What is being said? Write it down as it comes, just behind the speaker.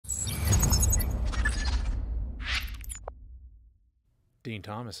Dean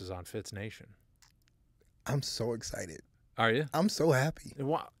Thomas is on Fitz Nation. I'm so excited. Are you? I'm so happy.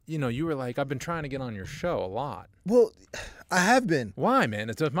 You know, you were like, I've been trying to get on your show a lot. Well, I have been. Why, man?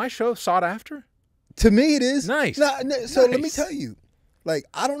 Is my show sought after? To me, it is. Nice. So let me tell you, like,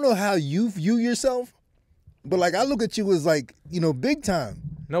 I don't know how you view yourself, but like, I look at you as like, you know, big time.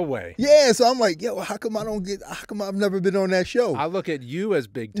 No way. Yeah, so I'm like, yo, how come I've never been on that show? I look at you as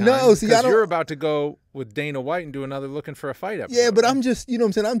big time. No, see, because you're about to go with Dana White and do another Looking for a Fight episode. Yeah, but I'm just, you know what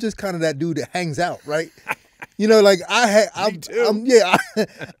I'm saying? I'm just kind of that dude that hangs out, right? You know, like I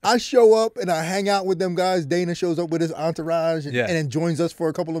show up and I hang out with them guys. Dana shows up with his entourage and then joins us for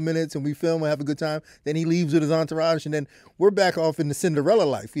a couple of minutes and we film and have a good time. Then he leaves with his entourage and then we're back off in the Cinderella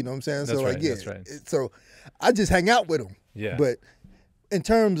life, you know what I'm saying? That's so right, like, yeah. That's right. So I just hang out with him. Yeah. But in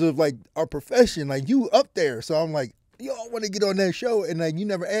terms of like our profession, like you up there. So I'm like, yo, I want to get on that show. And like you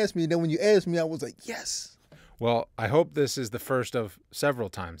never asked me. And then when you asked me, I was like, yes. Well, I hope this is the first of several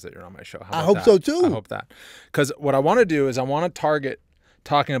times that you're on my show. I hope so too. I hope that. Because what I want to do is I want to target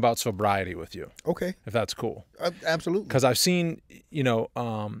talking about sobriety with you. Okay. If that's cool. Absolutely. Because I've seen, you know,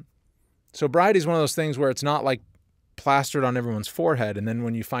 sobriety is one of those things where it's not like plastered on everyone's forehead. And then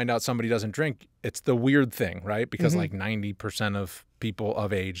when you find out somebody doesn't drink, it's the weird thing, right? Because like 90% of people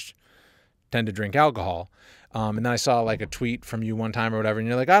of age tend to drink alcohol. And then I saw like a tweet from you one time or whatever, and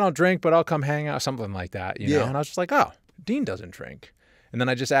you're like, I don't drink, but I'll come hang out, something like that, you know? And I was just like, oh, Dean doesn't drink. And then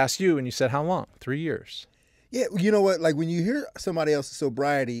I just asked you, and you said, how long? 3 years. Yeah, you know what? Like when you hear somebody else's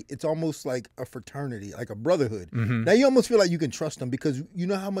sobriety, it's almost like a fraternity, like a brotherhood. Now you almost feel like you can trust them because you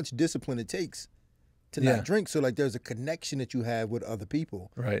know how much discipline it takes to not drink. So like there's a connection that you have with other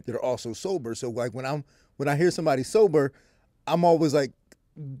people that are also sober. So like when I hear somebody sober, I'm always like,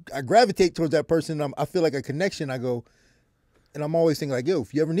 I gravitate towards that person. I feel like a connection. I go, and I'm always thinking like, yo,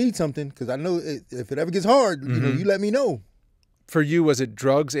 if you ever need something, because I know if it ever gets hard, you know, you let me know. For you, was it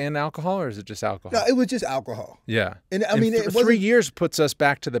drugs and alcohol, or is it just alcohol? No, it was just alcohol. Yeah. And I mean, 3 years puts us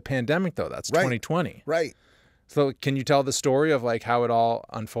back to the pandemic, though. That's 2020. Right. So can you tell the story of like how it all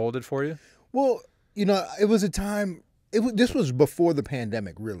unfolded for you? Well, you know, it was a time, this was before the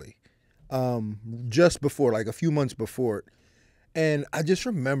pandemic, really. Just before, like a few months before it. And I just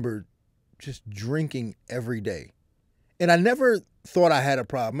remembered just drinking every day. And I never thought I had a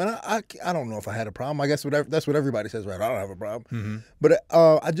problem. And I don't know if I had a problem. I guess that's what everybody says, right? I don't have a problem. But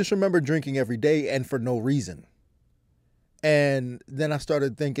I just remember drinking every day and for no reason. And then I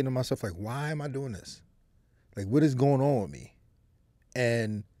started thinking to myself, like, why am I doing this? Like, what is going on with me?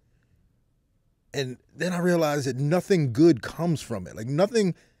 And then I realized that nothing good comes from it. Like,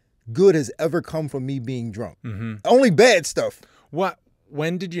 nothing good has ever come from me being drunk. Only bad stuff.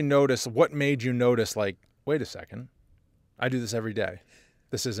 When did you notice, what made you notice, like, wait a second, I do this every day.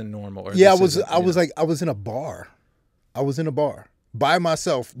 This isn't normal. Or yeah, I was in a bar. I was in a bar by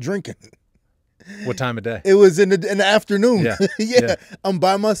myself drinking. What time of day? It was in the afternoon. Yeah. Yeah. I'm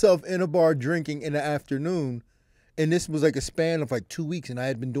by myself in a bar drinking in the afternoon. And this was like a span of like 2 weeks. And I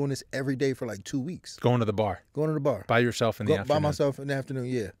had been doing this every day for like 2 weeks. Going to the bar. Going to the bar. By yourself in the afternoon. By myself in the afternoon,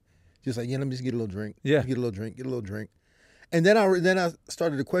 yeah. Just like, yeah, let me just get a little drink. Yeah. Get a little drink, get a little drink. And then I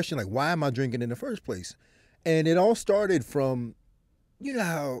started to question, like, why am I drinking in the first place? And it all started from, you know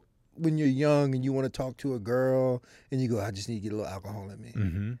how when you're young and you want to talk to a girl and you go, I just need to get a little alcohol in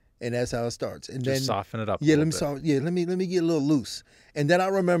me. And that's how it starts. And just then soften it up. Yeah, let me get a little loose. And then I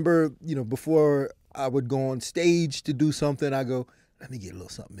remember, you know, before I would go on stage to do something, I go, let me get a little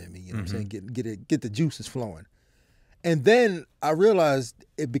something in me. You know what I'm saying? Get the juices flowing. And then I realized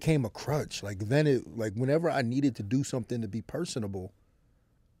it became a crutch. Like whenever I needed to do something to be personable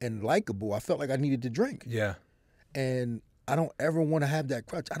and likable, I felt like I needed to drink. Yeah. And I don't ever want to have that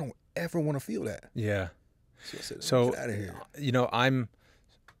crutch. I don't ever want to feel that. Yeah. So I said, so get out of here. You know,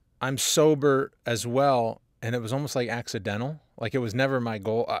 I'm sober as well, and it was almost like accidental. Like it was never my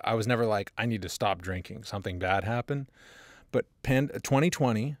goal. I was never like, I need to stop drinking. Something bad happened. But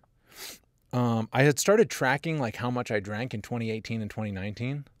 2020, I had started tracking like how much I drank in 2018 and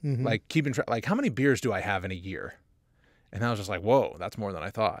 2019. Like keeping track, like how many beers do I have in a year? And I was just like, whoa, that's more than I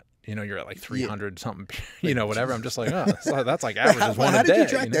thought. You know, you're at like 300 something, you know, whatever. I'm just like, oh, that's like average is one a day. How did you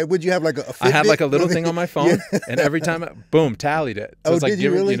track that? Would you have like a Fitbit? I had like a little thing on my phone, and every time, boom, tallied it. So it's like, did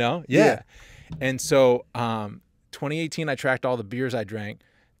you really? You know? Yeah. And so 2018, I tracked all the beers I drank.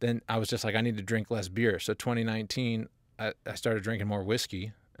 Then I was just like, I need to drink less beer. So 2019, I started drinking more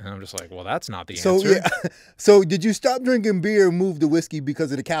whiskey. And I'm just like, well, that's not the answer. Yeah. So did you stop drinking beer and move to whiskey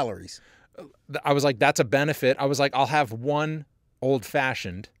because of the calories? I was like, that's a benefit. I was like, I'll have one old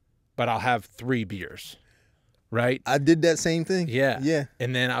fashioned, but I'll have 3 beers. Right. I did that same thing. Yeah. Yeah.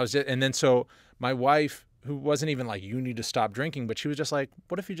 And then so my wife who wasn't even like, you need to stop drinking, but she was just like,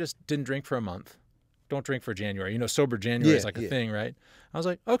 what if you just didn't drink for a month? Don't drink for January. You know, sober January is like a thing, right? I was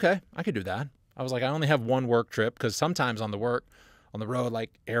like, okay, I could do that. I was like, I only have one work trip, because sometimes on the road,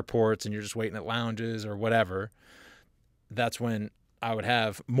 like airports, and you're just waiting at lounges or whatever, that's when I would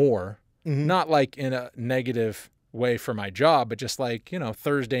have more, not like in a negative way for my job, but just like, you know,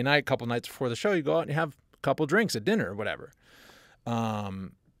 Thursday night, couple nights before the show, you go out and you have a couple drinks at dinner or whatever.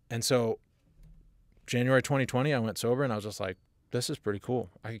 And so January 2020, I went sober, and I was just like, this is pretty cool.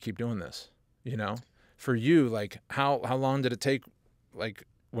 I could keep doing this, you know? For you, like, how long did it take, like,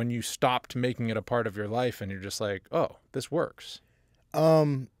 when you stopped making it a part of your life and you're just like, oh, this works?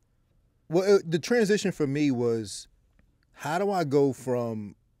 Well, the transition for me was, how do I go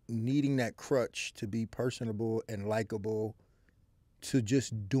from needing that crutch to be personable and likable to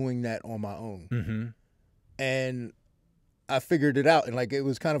just doing that on my own? And I figured it out, and like, it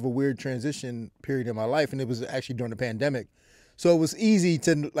was kind of a weird transition period in my life, and it was actually during the pandemic. So it was easy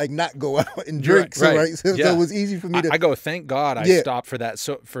to like not go out and drink. So it was easy for me to. I go, thank God I stopped for that.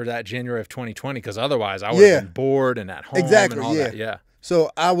 So for that January of 2020, because otherwise I would have been bored and at home and all that. Yeah. So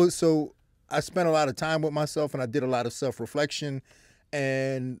I spent a lot of time with myself, and I did a lot of self-reflection,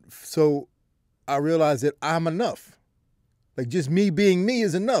 and so I realized that I'm enough. Like, just me being me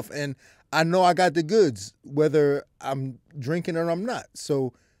is enough, and I know I got the goods, whether I'm drinking or I'm not.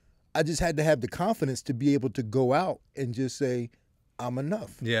 So I just had to have the confidence to be able to go out and just say, I'm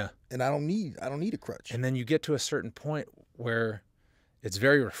enough. Yeah. And I don't need a crutch. And then you get to a certain point where it's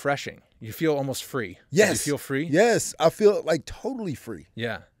very refreshing. You feel almost free. Yes. Do you feel free? Yes. I feel like totally free.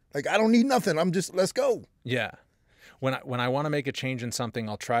 Yeah. Like, I don't need nothing. I'm just, let's go. Yeah. When I want to make a change in something,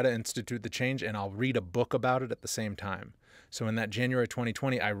 I'll try to institute the change, and I'll read a book about it at the same time. So in that January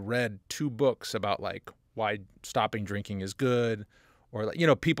 2020, I read 2 books about like why stopping drinking is good, or like, you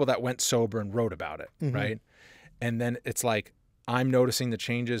know, people that went sober and wrote about it, right? And then it's like, I'm noticing the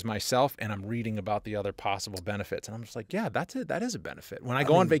changes myself, and I'm reading about the other possible benefits. And I'm just like, yeah, that's it. That is a benefit. When I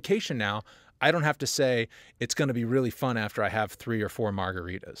go on vacation now, I don't have to say it's going to be really fun after I have 3 or 4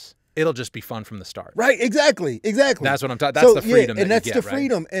 margaritas. It'll just be fun from the start. Right. Exactly. That's what I'm talking. That's the freedom. And that's the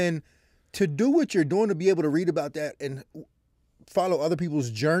freedom. And to do what you're doing, to be able to read about that and follow other people's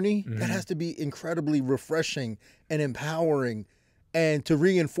journey, that has to be incredibly refreshing and empowering, and to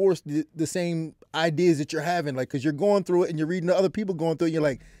reinforce the same ideas that you're having, like, because you're going through it and you're reading the other people going through it, and you're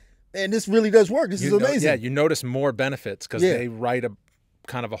like, man, this really does work. This is amazing. Yeah, you notice more benefits because they write a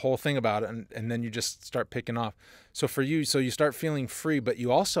kind of a whole thing about it, and then you just start picking off. So for you, so you start feeling free, but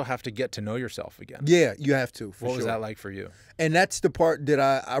you also have to get to know yourself again. Yeah, you have to. What was that like for you? And that's the part that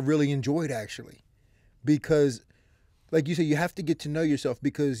I really enjoyed, actually, because like you said, you have to get to know yourself,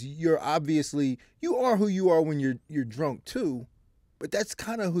 because you are who you are when you're drunk too, but that's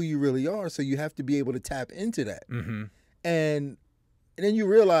kind of who you really are. So you have to be able to tap into that. And then you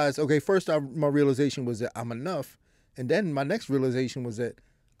realize, okay, first my realization was that I'm enough. And then my next realization was that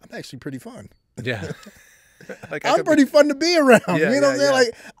I'm actually pretty fun. Yeah. Like, I'm pretty fun to be around. You know what I'm saying? Yeah.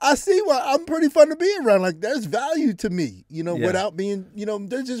 Like, I see why I'm pretty fun to be around. Like, there's value to me, you know, without being, you know,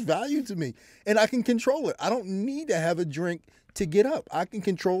 there's just value to me. And I can control it. I don't need to have a drink to get up. I can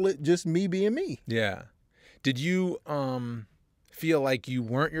control it just me being me. Yeah. Did you feel like you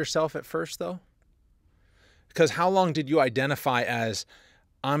weren't yourself at first, though? Because how long did you identify as,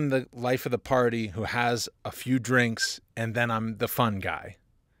 I'm the life of the party who has a few drinks, and then I'm the fun guy?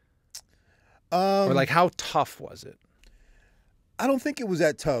 Or like, how tough was it? I don't think it was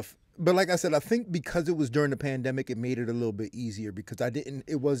that tough. But like I said, I think because it was during the pandemic, it made it a little bit easier, because I didn't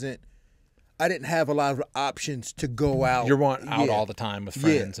have a lot of options to go out. You're out all the time with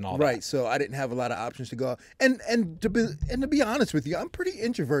friends and all that. Right. So I didn't have a lot of options to go out. And to be honest with you, I'm pretty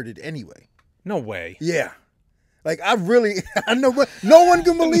introverted anyway. No way. Yeah. Like, I know, but no one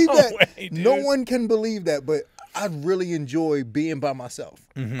can believe that. Way, dude. No one can believe that, but I really enjoy being by myself.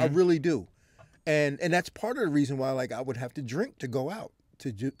 I really do. And that's part of the reason why, like, I would have to drink to go out,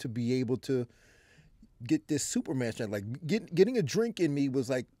 to be able to get this Superman strength. Like, getting a drink in me was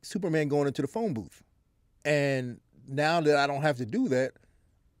like Superman going into the phone booth. And now that I don't have to do that,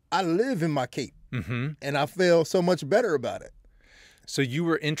 I live in my cape. And I feel so much better about it. So you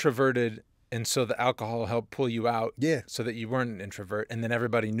were introverted, and so the alcohol helped pull you out, so that you weren't an introvert, and then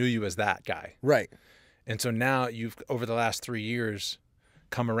everybody knew you as that guy. Right. And so now you've, over the last 3 years,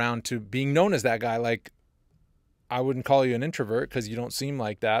 come around to being known as that guy. Like, I wouldn't call you an introvert because you don't seem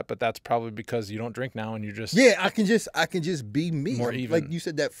like that, but that's probably because you don't drink now, and you just I can just be me. More even. Like you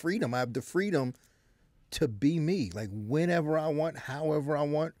said, that freedom. I have the freedom to be me, like whenever I want, however I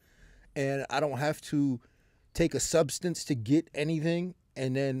want, and I don't have to take a substance to get anything.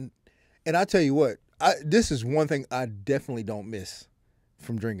 And I tell you what, this is one thing I definitely don't miss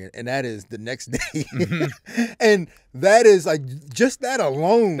from drinking, and that is the next day. Mm-hmm. And that is like just that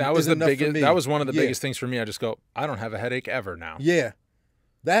alone. That was is the enough biggest. for me. That was one of the Yeah. biggest things for me. I just go, I don't have a headache ever now. Yeah,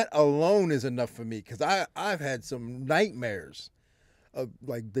 that alone is enough for me because I've had some nightmares of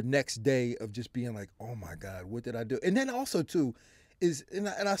like the next day of just being like, oh my God, what did I do? And then also too is, and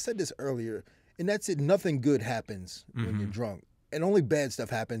I said this earlier, and that's it. Nothing good happens when you're drunk, and only bad stuff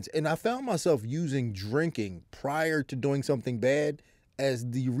happens. And I found myself using drinking prior to doing something bad as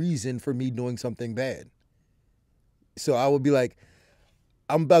the reason for me doing something bad. So I would be like,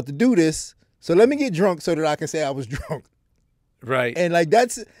 I'm about to do this, so let me get drunk so that I can say I was drunk. Right. And like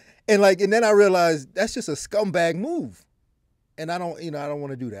and then I realized that's just a scumbag move. And I don't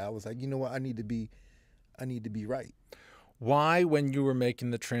want to do that. I was like, you know what? I need to be right. Why, when you were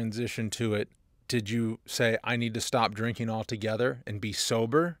making the transition to it, did you say, I need to stop drinking altogether and be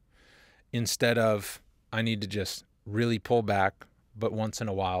sober instead of I need to just really pull back, but once in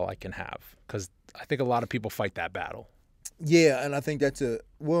a while I can have? Because I think a lot of people fight that battle. Yeah, and I think I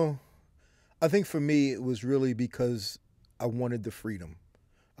think for me it was really because I wanted the freedom.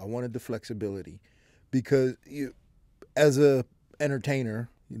 I wanted the flexibility. Because as a entertainer,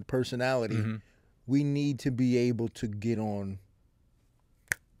 personality, we need to be able to get on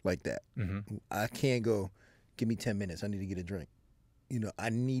like that. I can't go, give me 10 minutes, I need to get a drink. I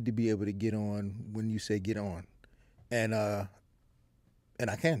need to be able to get on when you say get on. And I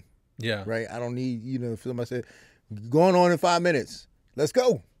can. Yeah. Right? I don't need, if somebody said, going on in 5 minutes, let's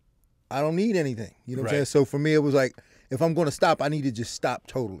go. I don't need anything. You know what I'm saying? So for me, it was like, if I'm going to stop, I need to just stop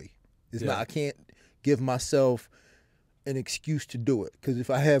totally. It's not, I can't give myself an excuse to do it. Because if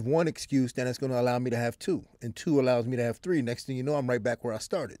I have one excuse, then it's going to allow me to have two. And two allows me to have three. Next thing you know, I'm right back where I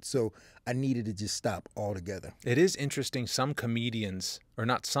started. So I needed to just stop altogether. It is interesting. Some comedians, or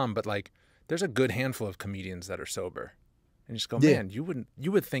not some, but like there's a good handful of comedians that are sober. And you just go, man, you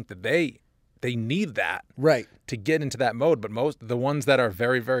would think that they need that to get into that mode. But the ones that are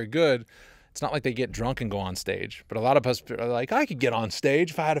very, very good, it's not like they get drunk and go on stage. But a lot of us are like, I could get on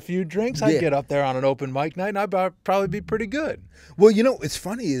stage if I had a few drinks. I'd get up there on an open mic night and I'd probably be pretty good. Well, it's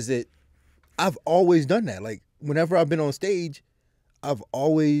funny is that I've always done that. Like whenever I've been on stage, I've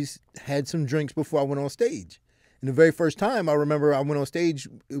always had some drinks before I went on stage. And the very first time I remember I went on stage,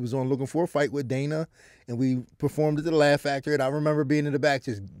 it was on Looking for a Fight with Dana, and we performed at the Laugh Factory, and I remember being in the back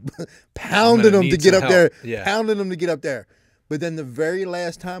just pounding them to get up there, pounding them to get up there. But then the very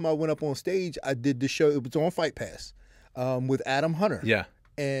last time I went up on stage, I did the show, it was on Fight Pass with Adam Hunter. Yeah.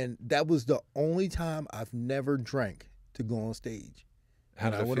 And that was the only time I've never drank to go on stage. How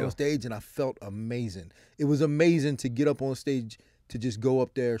did it feel? I went on stage and I felt amazing. It was amazing to get up on stage, to just go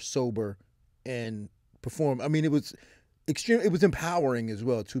up there sober and perform. I mean, it was extreme. It was empowering as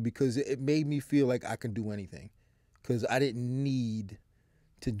well too, because it made me feel like I can do anything, because I didn't need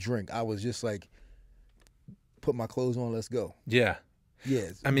to drink. I was just like, put my clothes on, let's go. Yeah.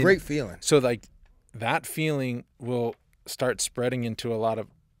 It's a great feeling. So like that feeling will start spreading into a lot of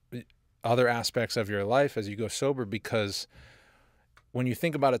other aspects of your life as you go sober, because when you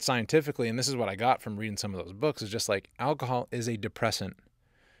think about it scientifically, and this is what I got from reading some of those books, is just like alcohol is a depressant.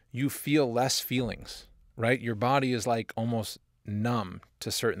 You feel less feelings, right? Your body is like almost numb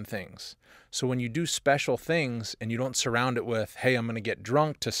to certain things. So when you do special things and you don't surround it with, hey, I'm going to get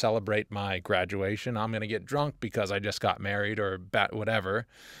drunk to celebrate my graduation, I'm going to get drunk because I just got married or whatever,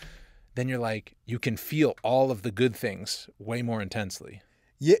 then you're like, you can feel all of the good things way more intensely.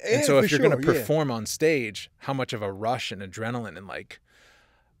 Yeah, and so if you're going to perform on stage, how much of a rush and adrenaline and like,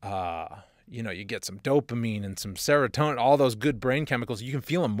 you get some dopamine and some serotonin, all those good brain chemicals, you can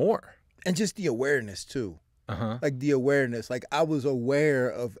feel them more. And just the awareness too. Like the awareness, like I was aware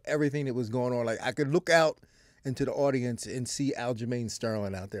of everything that was going on. Like I could look out into the audience and see Aljamain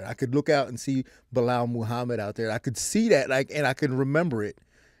Sterling out there. I could look out and see Bilal Muhammad out there. I could see that, like, and I could remember it.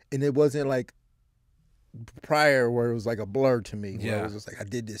 And it wasn't like prior where it was like a blur to me. Where it was just like, I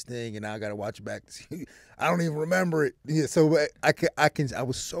did this thing and now I got to watch it back. I don't even remember it. Yeah, so I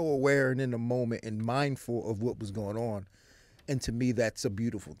was so aware and in the moment and mindful of what was going on. And to me, that's a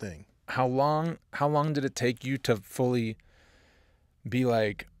beautiful thing. How long did it take you to fully be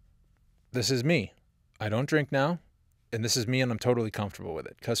like, this is me. I don't drink now, and this is me, and I'm totally comfortable with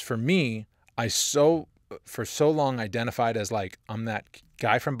it? Because for me, for so long identified as like, I'm that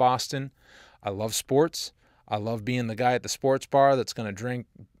guy from Boston. I love sports. I love being the guy at the sports bar that's going to drink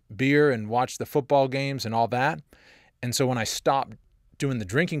beer and watch the football games and all that. And so when I stopped doing the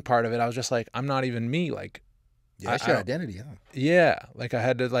drinking part of it, I was just like, I'm not even me. Like, that's your identity, huh? Yeah. Like I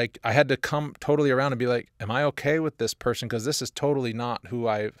had to come totally around and be like, am I okay with this person? Because this is totally not who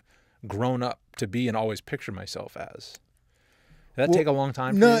I grown up to be and always picture myself as. Did that take a long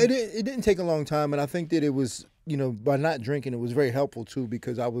time for No, you? it didn't take a long time, and I think that it was, you know, by not drinking, it was very helpful too,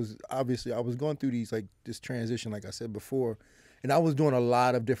 because I was going through this transition, like I said before, and I was doing a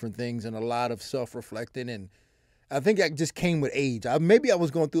lot of different things and a lot of self-reflecting, and I think that just came with age. Maybe I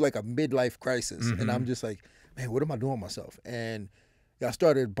was going through like a midlife crisis, and I'm just like, man, what am I doing with myself? And I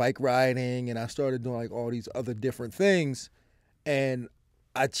started bike riding, and I started doing like all these other different things, and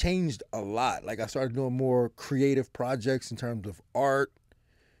I changed a lot. Like I started doing more creative projects in terms of art,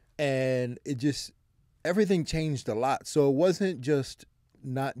 and everything changed a lot. So it wasn't just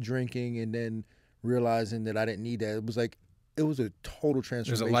not drinking and then realizing that I didn't need that. It was a total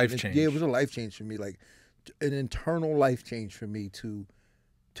transformation. It was a life change. Yeah, it was a life change for me, like an internal life change for me to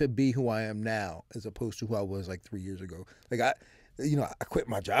be who I am now, as opposed to who I was like 3 years ago. Like I quit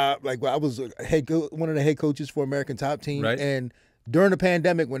my job. Like I was one of the head coaches for American Top Team, right. And during the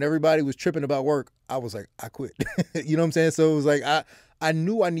pandemic, when everybody was tripping about work, I was like, I quit. You know what I'm saying? So it was like I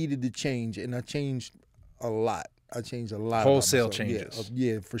knew I needed to change, and I changed a lot. I changed a lot. Wholesale changes.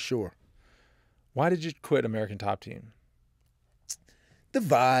 Yeah, for sure. Why did you quit American Top Team? The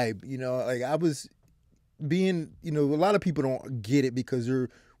vibe, you know, like I was being, you know, a lot of people don't get it because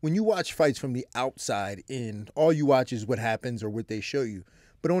when you watch fights from the outside in, all you watch is what happens or what they show you.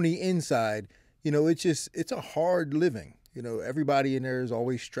 But on the inside, you know, it's a hard living. You know, everybody in there is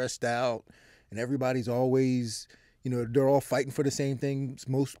always stressed out, and everybody's always, you know, they're all fighting for the same things.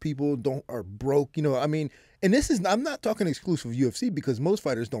 Most people are broke, you know. I mean, and I'm not talking exclusive of UFC, because most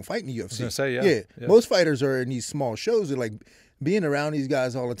fighters don't fight in the UFC. I was gonna say, yeah. Most fighters are in these small shows. They're like, being around these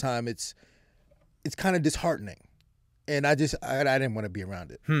guys all the time, it's kind of disheartening. And I didn't want to be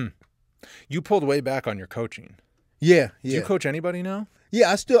around it. You pulled way back on your coaching. Yeah. Do you coach anybody now?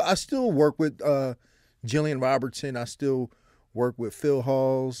 Yeah, I still work with Jillian Robertson. I still work with Phil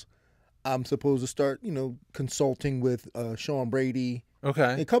Halls. I'm supposed to start, you know, consulting with Sean Brady.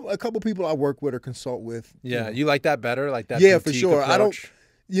 Okay. A couple people I work with or consult with. Yeah, you like that better? Like that? Yeah, for sure. Approach? I don't.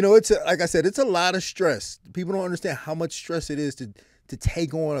 You know, like I said, it's a lot of stress. People don't understand how much stress it is to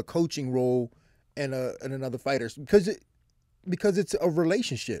take on a coaching role and another fighter, because it's a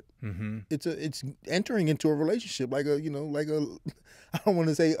relationship. Mm-hmm. It's entering into a relationship, like I don't want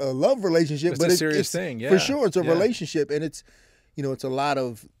to say a love relationship, but it's a serious thing. Yeah, for sure, it's a relationship, and it's, you know, it's a lot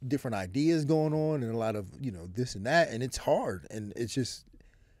of different ideas going on, and a lot of, you know, this and that, and it's hard, and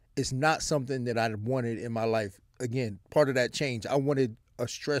it's not something that I wanted in my life. Again, part of that change, I wanted a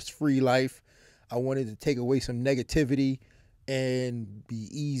stress-free life. I wanted to take away some negativity and be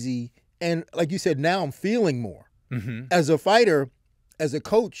easy. And like you said, now I'm feeling more. Mm-hmm. As a fighter, as a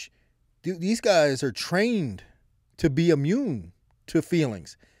coach, these guys are trained to be immune to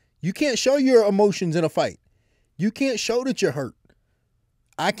feelings. You can't show your emotions in a fight. You can't show that you're hurt.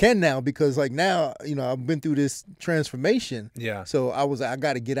 I can now, because like now, you know, I've been through this transformation. Yeah. So I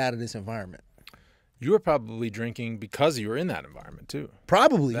got to get out of this environment. You were probably drinking because you were in that environment too.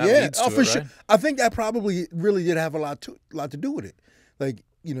 Probably, that yeah. Oh, for sure. I think that probably really did have a lot to do with it. Like,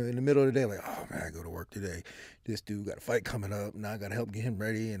 you know, in the middle of the day, like, oh man, I go to work today. This dude got a fight coming up. Now I got to help get him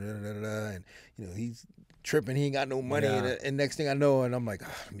ready, and and you know, he's tripping. He ain't got no money, and next thing I know, and I'm like,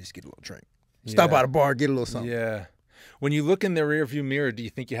 oh, let me just get a little drink. Stop by the bar, get a little something. Yeah. When you look in the rearview mirror, do you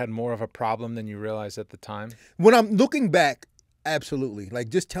think you had more of a problem than you realized at the time? When I'm looking back, absolutely. Like,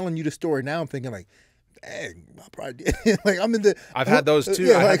 just telling you the story now, I'm thinking like, dang, I probably did. Like, I've had those too.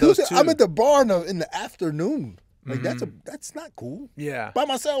 Yeah, I'm at the bar in the afternoon. Like, that's not cool. Yeah. By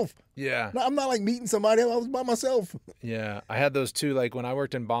myself. Yeah. No, I'm not like meeting somebody else. I was by myself. Yeah. I had those too. Like when I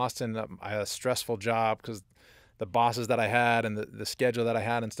worked in Boston, I had a stressful job because the bosses that I had and the schedule that I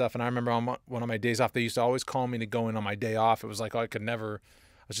had and stuff. And I remember on one of my days off, they used to always call me to go in on my day off. It was like, I was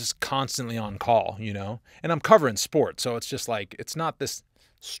just constantly on call, you know, and I'm covering sports. So it's just like, it's not this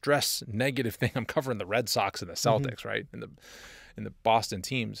stress negative thing. I'm covering the Red Sox and the Celtics, right? In the Boston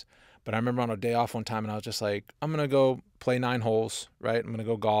teams. But I remember on a day off one time, and I was just like, I'm going to go play 9 holes, right? I'm going to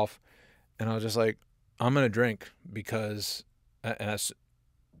go golf. And I was just like, I'm going to drink because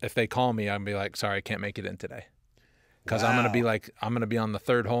if they call me, I'll be like, sorry, I can't make it in today. Because I'm going to be on the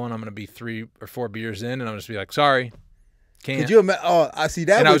 3rd hole, and I'm going to be 3 or 4 beers in, and I'm just be like, sorry, can't. Could you imagine? Oh, I see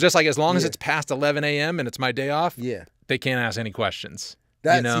that. And I was just like, as long as it's past 11 a.m. and it's my day off, they can't ask any questions. See,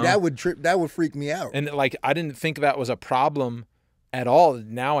 that would freak me out. And like, I didn't think that was a problem at all.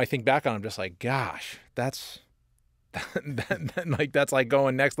 Now I think back on it, I'm just like, gosh, that's like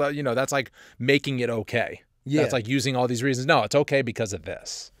going next level. You know, that's like making it okay. Yeah. That's like using all these reasons. No, it's okay because of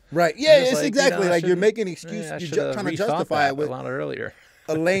this. Right. Yeah, it's like, exactly. You know, like you're making an excuse. You're trying to justify it with a lot earlier.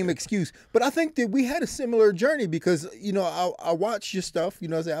 a lame excuse. But I think that we had a similar journey because, you know, I watch your stuff. You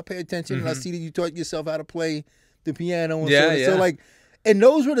know, I pay attention and I see that you taught yourself how to play the piano and so like, and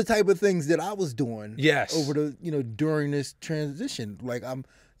those were the type of things that I was doing. Yes. Over the, you know, during this transition. Like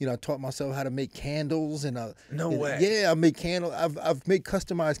you know, I taught myself how to make candles and no way. Yeah, I make candles. I've made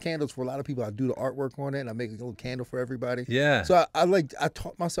customized candles for a lot of people. I do the artwork on it and I make a little candle for everybody. Yeah. So I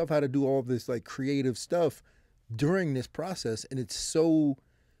taught myself how to do all this like creative stuff during this process, and it's so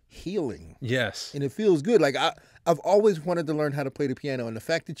healing. Yes. And it feels good. Like I've always wanted to learn how to play the piano, and the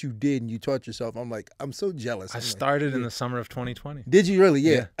fact that you did and you taught yourself, I'm like, I'm so jealous. I started in the summer of 2020. Did you really?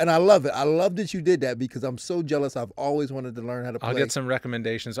 Yeah. And I love it. I love that you did that because I'm so jealous. I've always wanted to learn how to play. I'll get some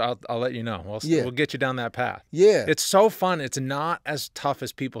recommendations. I'll let you know. We'll get you down that path. Yeah. It's so fun. It's not as tough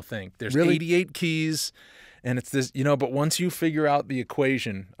as people think. There's 88 keys. And it's this, you know, but once you figure out the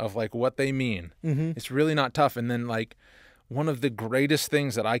equation of like what they mean, it's really not tough. And then like one of the greatest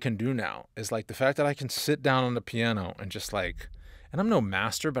things that I can do now is like the fact that I can sit down on the piano and just like, and I'm no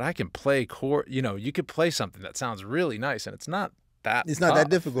master, but I can play chord, you know, you could play something that sounds really nice and it's not that not that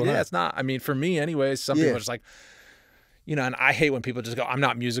difficult. Yeah, huh? It's not. I mean, for me anyways, some people are just like, you know, and I hate when people just go, I'm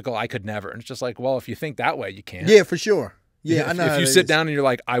not musical, I could never. And it's just like, well, if you think that way, you can. Yeah, for sure. Yeah, I know. If you sit down and you're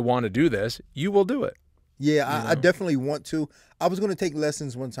like, I want to do this, you will do it. Yeah, I definitely want to. I was going to take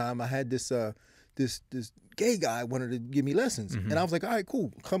lessons one time. I had this this gay guy wanted to give me lessons, and I was like, all right,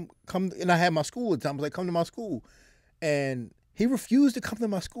 cool, come. And I had my school at the time. I was like, come to my school, and he refused to come to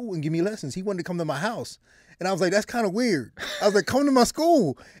my school and give me lessons. He wanted to come to my house, and I was like, that's kind of weird. I was like, come to my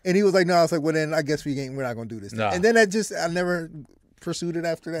school, and he was like, no. I was like, well, then I guess we're not going to do this. No. And then I never pursued it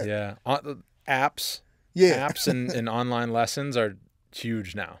after that. Yeah, apps. Yeah, apps and online lessons are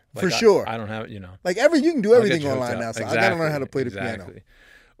huge now. Like for sure. I don't have, you know. Like you can do everything online now, so I got to learn how to play the piano.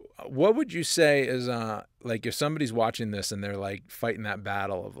 What would you say is like if somebody's watching this and they're like fighting that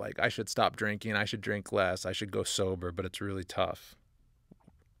battle of like I should stop drinking, I should drink less, I should go sober, but it's really tough.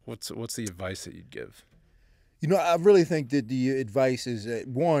 What's the advice that you'd give? You know, I really think that the advice is that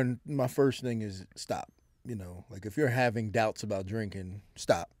one, my first thing is stop. You know, like if you're having doubts about drinking,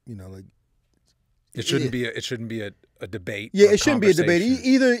 stop. You know, like it shouldn't be a debate. Yeah, it shouldn't be a debate.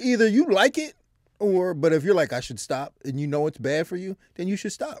 Either you like it but if you're like, I should stop, and you know it's bad for you, then you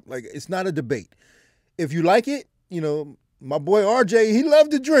should stop. Like, it's not a debate. If you like it, you know, my boy RJ, he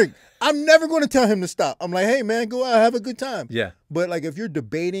loved to drink. I'm never going to tell him to stop. I'm like, hey, man, go out, have a good time. Yeah. But, like, if you're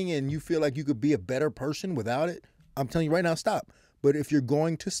debating and you feel like you could be a better person without it, I'm telling you right now, stop. But if you're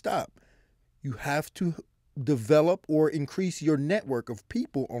going to stop, you have to develop or increase your network of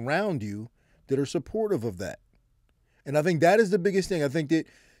people around you that are supportive of that. And I think that is the biggest thing. I think that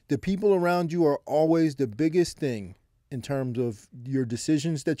the people around you are always the biggest thing in terms of your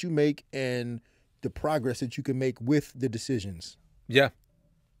decisions that you make and the progress that you can make with the decisions. Yeah.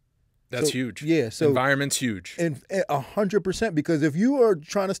 That's huge. Yeah. So environment's huge. And 100%, because if you are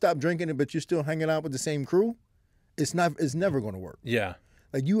trying to stop drinking it, but you're still hanging out with the same crew, it's never going to work. Yeah.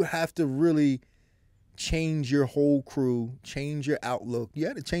 Like you have to really change your whole crew, change your outlook. You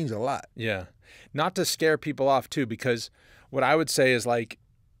have to change a lot. Yeah. Not to scare people off too, because what I would say is like,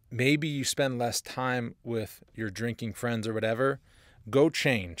 maybe you spend less time with your drinking friends or whatever. Go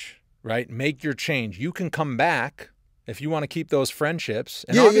change, right? Make your change. You can come back if you want to keep those friendships.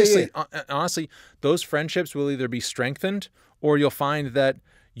 And honestly, those friendships will either be strengthened or you'll find that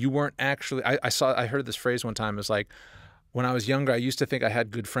you weren't actually, I heard this phrase one time. It was like, when I was younger, I used to think I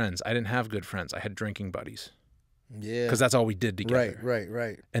had good friends. I didn't have good friends. I had drinking buddies. Yeah. Because that's all we did together.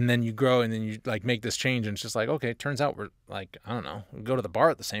 Right. And then you grow and then you like make this change and it's just like, okay, it turns out we're like, I don't know, we go to the bar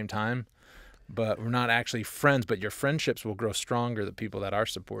at the same time, but we're not actually friends, but your friendships will grow stronger, the people that are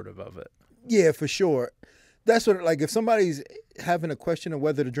supportive of it. Yeah, for sure. That's what, like, if somebody's having a question of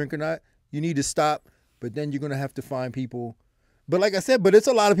whether to drink or not, you need to stop, but then you're going to have to find people. But like I said, but it's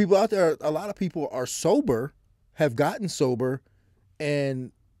a lot of people out there. A lot of people are sober, have gotten sober,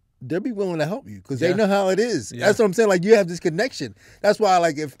 and they'll be willing to help you because they know how it is. Yeah. That's what I'm saying. Like, you have this connection. That's why,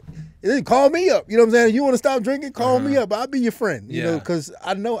 like, if call me up, you know what I'm saying? If you want to stop drinking, call me up. I'll be your friend, you know, because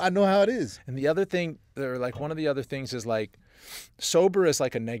I know how it is. And the other thing, or like one of the other things is like, sober is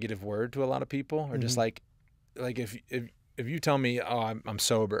like a negative word to a lot of people, or just like if you tell me, oh, I'm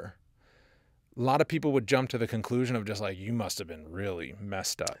sober, a lot of people would jump to the conclusion of just like, you must have been really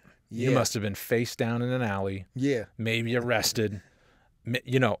messed up. Yeah. You must have been face down in an alley. Yeah. Maybe arrested.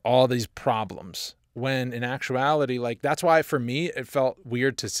 You know, all these problems, when in actuality, like, that's why for me, it felt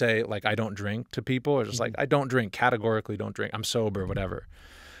weird to say, like, I don't drink to people, or just like, I don't drink, categorically don't drink, I'm sober, whatever,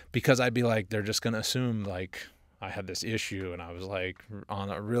 because I'd be like, they're just going to assume like I had this issue and I was like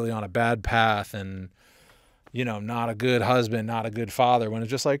really on a bad path. And, you know, not a good husband, not a good father, when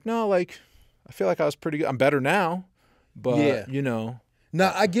it's just like, no, like, I feel like I was pretty good. I'm better now, but, you know.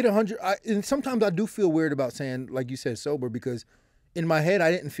 Now, I get 100, and sometimes I do feel weird about saying, like you said, sober, because in my head,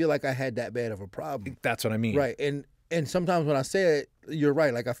 I didn't feel like I had that bad of a problem. That's what I mean. Right, and sometimes when I say it, you're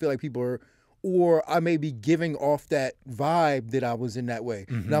right. Like, I feel like people are, or I may be giving off that vibe that I was in that way.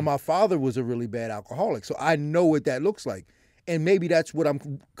 Mm-hmm. Now, my father was a really bad alcoholic, so I know what that looks like. And maybe that's what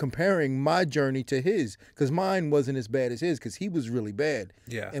I'm comparing my journey to his, because mine wasn't as bad as his, because he was really bad.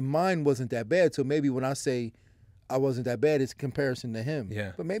 Yeah. And mine wasn't that bad. So maybe when I say I wasn't that bad, it's a comparison to him.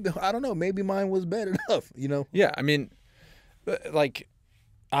 Yeah. But maybe, I don't know, maybe mine was bad enough, you know? Yeah, I mean, like,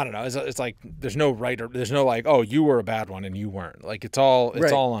 I don't know. It's like there's no right or there's no like, oh, you were a bad one and you weren't. Like it's all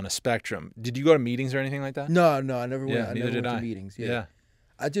on a spectrum. Did you go to meetings or anything like that? No, I never went. Yeah, I neither never did went I. to meetings. Yeah.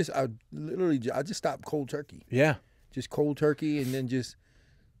 I just stopped cold turkey. Yeah. Just cold turkey, and then just.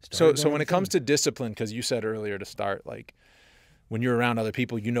 So when it comes to discipline, because you said earlier to start, like when you're around other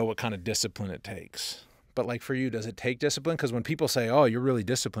people, you know what kind of discipline it takes. But like for you, does it take discipline? Because when people say, "Oh, you're really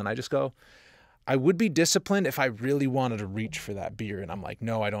disciplined," I just go, I would be disciplined if I really wanted to reach for that beer. And I'm like,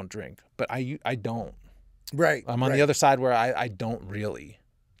 no, I don't drink. But I don't. Right. I'm on the other side where I don't really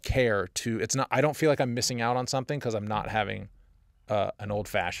care to. It's not. I don't feel like I'm missing out on something because I'm not having an old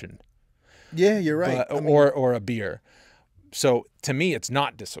fashioned. Yeah, you're right. But, or a beer. So to me, it's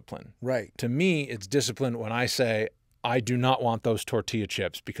not discipline. Right. To me, it's discipline when I say, I do not want those tortilla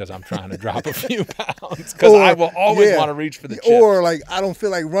chips because I'm trying to drop a few pounds. Because I will always want to reach for the chips. Or like, I don't feel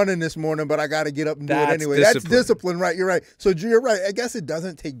like running this morning, but I got to get up and do it anyway. That's discipline, right? You're right. So you're right. I guess it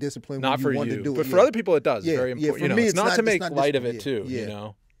doesn't take discipline not when you for want you, to do it. But for other people, it does. Yeah, Very important. For me, it's not to make light of it too. Yeah. You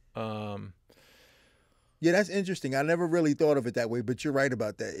know. Yeah, that's interesting. I never really thought of it that way, but you're right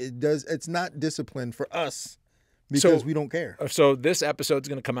about that. It's not discipline for us because we don't care. So this episode's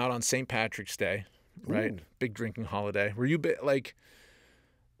going to come out on St. Patrick's Day, right? Ooh. Big drinking holiday. Were you like,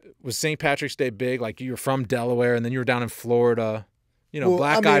 was St. Patrick's Day big? Like you were from Delaware and then you were down in Florida. You know,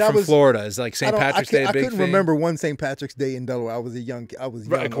 black guy from Florida is like St. Patrick's Day a big thing. I couldn't remember one St. Patrick's Day in Delaware. I was young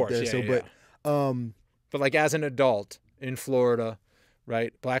right, of course, up there. But like as an adult in Florida,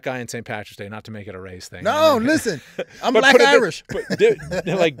 right? Black guy and St. Patrick's Day, not to make it a race thing. No, listen, I'm Black Irish.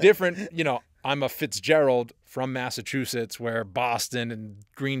 Like different, you know, I'm a Fitzgerald from Massachusetts where Boston and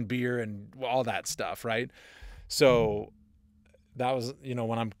green beer and all that stuff, right? So that was, you know,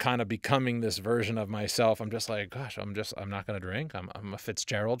 when I'm kind of becoming this version of myself, I'm just like, gosh, I'm not going to drink. I'm a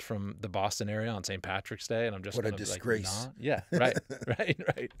Fitzgerald from the Boston area on St. Patrick's Day. And I'm just what a disgrace. Like, yeah, right,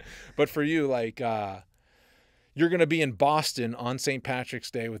 right. But for you, like, you're going to be in Boston on St. Patrick's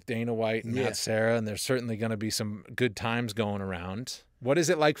Day with Dana White and Matt Serra, and there's certainly going to be some good times going around. What is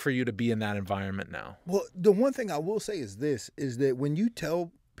it like for you to be in that environment now? Well, the one thing I will say is this, is that when you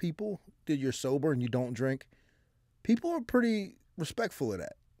tell people that you're sober and you don't drink, people are pretty respectful of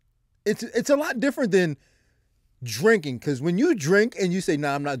that. It's a lot different than drinking, because when you drink and you say,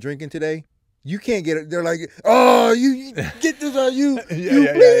 nah, I'm not drinking today, you can't get it. They're like, oh, you get this,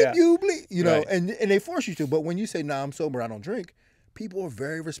 you bleed, you know, and they force you to. But when you say, nah, I'm sober, I don't drink, people are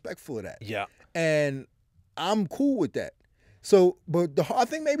very respectful of that. Yeah. And I'm cool with that. So, but I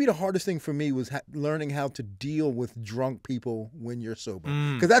think maybe the hardest thing for me was learning how to deal with drunk people when you're sober.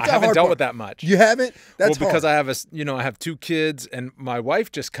 Because that's I haven't dealt with that much. You haven't? That's because I have I have 2 kids, and my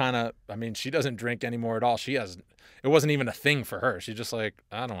wife just kind of, I mean, she doesn't drink anymore at all. It wasn't even a thing for her. She's just like,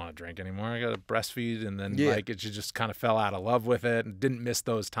 I don't want to drink anymore. I got to breastfeed, and then she just kind of fell out of love with it and didn't miss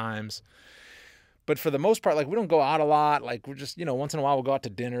those times. But for the most part, like we don't go out a lot. Like we're just, once in a while we'll go out to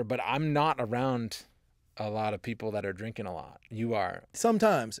dinner. But I'm not around a lot of people that are drinking a lot. You are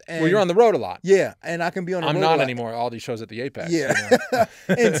sometimes. Well, you're on the road a lot. Yeah, and I can be on the road. I'm not anymore. All these shows at the Apex. Yeah,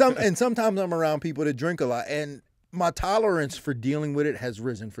 and sometimes I'm around people that drink a lot, and my tolerance for dealing with it has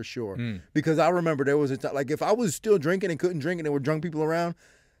risen for sure. Because I remember there was a time, like if I was still drinking and couldn't drink, and there were drunk people around,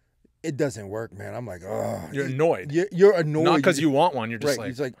 it doesn't work, man. I'm like, oh, you're annoyed. You're annoyed, not because you want one. You're just right.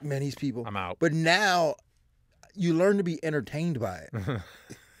 It's like, man, these people. I'm out. But now, you learn to be entertained by it.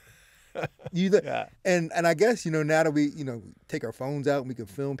 And I guess now that we take our phones out and we can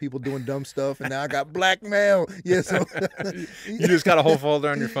film people doing dumb stuff, and now I got blackmail. Yeah, so you just got a whole folder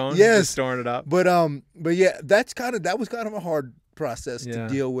on your phone. Yes, just storing it up. But yeah, that was kind of a hard process to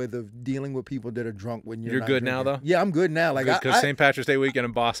deal with, of dealing with people that are drunk when you're not good drinking. now though. Yeah, I'm good now. Like because St. Patrick's Day weekend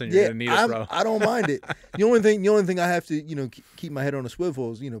in Boston, you're gonna need it, bro. I don't mind it. The only thing I have to keep my head on a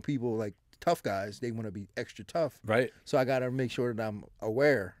swivel is people like tough guys, they want to be extra tough, right? So I got to make sure that I'm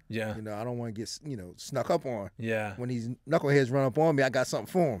aware. Yeah, I don't want to get snuck up on. Yeah, when these knuckleheads run up on me, I got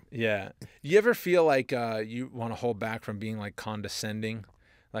something for them. Yeah, you ever feel like you want to hold back from being like condescending,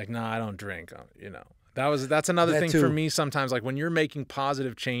 like, nah, I don't drink, That's another That thing too. for me sometimes. Like when you're making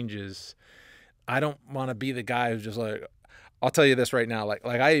positive changes, I don't want to be the guy who's just like, I'll tell you this right now. Like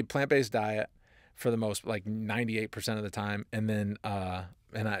I eat plant-based diet for the most, like 98% of the time. And then,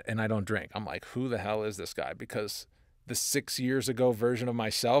 and I don't drink. I'm like, who the hell is this guy? Because the 6 years ago version of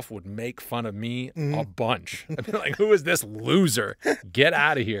myself would make fun of me a bunch. I'd be like, who is this loser? Get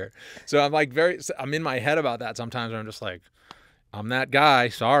out of here. So I'm like I'm in my head about that. Sometimes I'm just like, I'm that guy.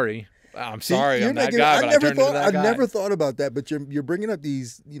 Sorry. I'm sorry. I'm that guy, but I turned into that guy. I never thought about that, but you're bringing up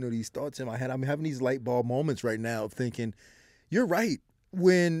these, these thoughts in my head. I'm having these light bulb moments right now of thinking, you're right.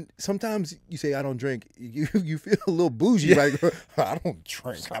 When sometimes you say I don't drink, you feel a little bougie, like I don't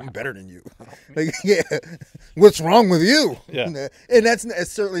drink, I'm better than you. Like, yeah, what's wrong with you? Yeah, and that's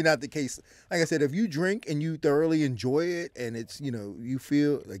certainly not the case. Like I said, if you drink and you thoroughly enjoy it, and it's you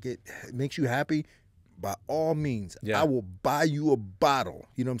feel like it makes you happy, by all means, I will buy you a bottle.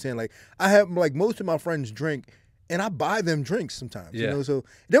 You know what I'm saying? Like I have, like most of my friends drink. And I buy them drinks sometimes, So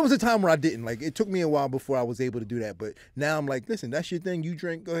there was a time where I didn't. Like it took me a while before I was able to do that. But now I'm like, listen, that's your thing. You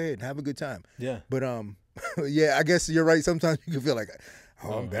drink, go ahead, have a good time. Yeah. But yeah, I guess you're right. Sometimes you can feel like,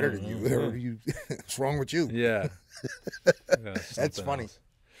 oh, I'm better than you. What's wrong with you? Yeah. That's funny. Else.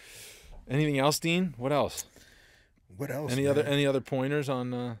 Anything else, Dean? What else? What else? Any other pointers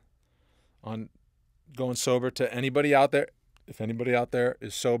on going sober to anybody out there? If anybody out there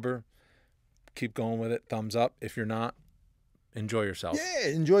is sober, keep going with it. Thumbs up. If you're not, enjoy yourself. Yeah,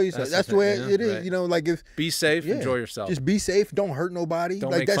 enjoy yourself. That's the way it is. Right. Like if be safe, enjoy yourself. Just be safe. Don't hurt nobody.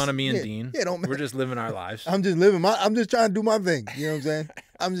 Don't make fun of me and Dean. Yeah, we're just living our lives. I'm just trying to do my thing. You know what I'm saying?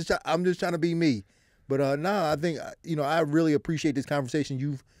 I'm just trying to be me. But I think I really appreciate this conversation.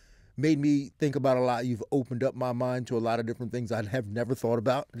 You've made me think about a lot. You've opened up my mind to a lot of different things I have never thought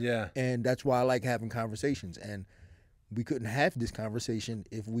about. Yeah. And that's why I like having conversations. And we couldn't have this conversation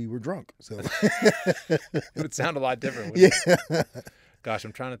if we were drunk. So it would sound a lot different. Yeah. Gosh,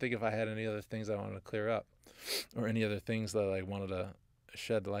 I'm trying to think if I had any other things I wanted to clear up or any other things that I wanted to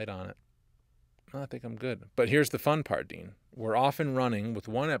shed light on it. I think I'm good. But here's the fun part, Dean. We're off and running with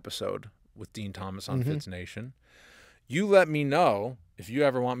one episode with Dean Thomas on Fitz Nation. You let me know if you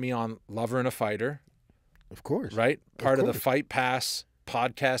ever want me on Lover and a Fighter. Of course. Right? Part of the Fight Pass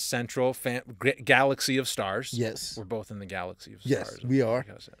Podcast Central Galaxy of Stars. Yes. We're both in the Galaxy of Yes, Stars. we are.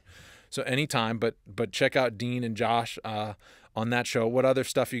 So anytime, but check out Dean and Josh on that show. What other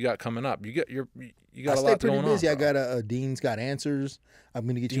stuff you got coming up? You got a lot going on. I stay pretty busy. I got Dean's Got Answers. I'm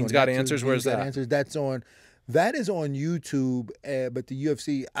going to get you on Dean's Got Answers. Where's that? Answers. That is on YouTube, but the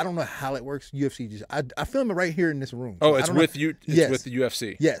UFC, I don't know how it works. UFC just I film it right here in this room. Oh, it's with you. It's with the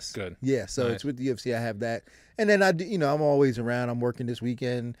UFC. Yes. Good. Yeah. So it's with the UFC. I have that, and then I'm always around. I'm working this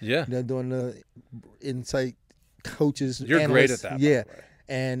weekend. Yeah. Doing the insight coaches. You're analysts. great at that. Yeah.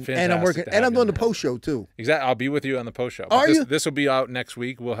 And I'm working, and I'm doing the post show too. Exactly. I'll be with you on the post show. Are you? This will be out next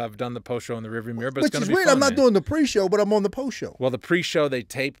week. We'll have done the post show in the rearview mirror, but it's going to be weird. fun, I'm not doing the pre-show, but I'm on the post show. Well, the pre-show they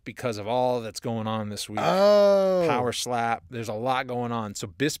taped because of all that's going on this week. Oh. Power slap. There's a lot going on. So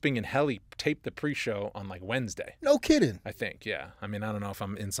Bisping and Helly taped the pre-show on like Wednesday. No kidding. I think. Yeah. I mean, I don't know if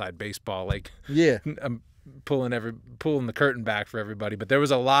I'm inside baseball. Like, yeah. I'm pulling the curtain back for everybody, but there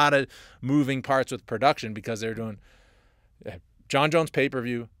was a lot of moving parts with production because they're doing John Jones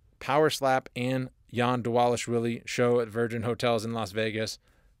pay-per-view, Power Slap, and Jan Dwalishvili show at Virgin Hotels in Las Vegas.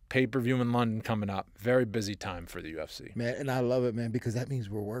 Pay-per-view in London coming up. Very busy time for the UFC. Man, and I love it, man, because that means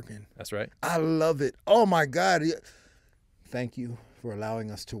we're working. That's right. I love it. Oh, my God. Thank you for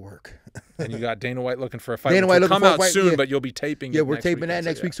allowing us to work. And you got Dana White looking for a fight. Dana White will come out fight, soon, yeah. but you'll be taping Yeah, we're taping that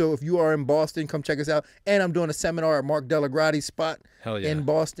next week. So if you are in Boston, come check us out. And I'm doing a seminar at Mark Delagrati's spot in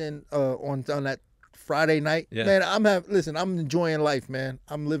Boston on that Friday night. Yeah. Man, I'm enjoying life, man.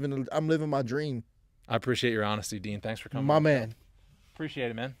 I'm living my dream. I appreciate your honesty, Dean. Thanks for coming. My man. Appreciate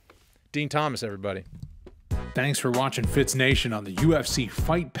it, man. Dean Thomas, everybody. Thanks for watching Fitz Nation on the UFC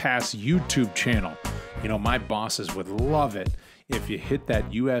Fight Pass YouTube channel. You know, my bosses would love it if you hit that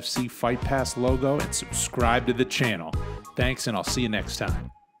UFC Fight Pass logo and subscribe to the channel. Thanks, and I'll see you next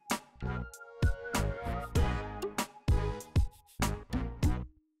time.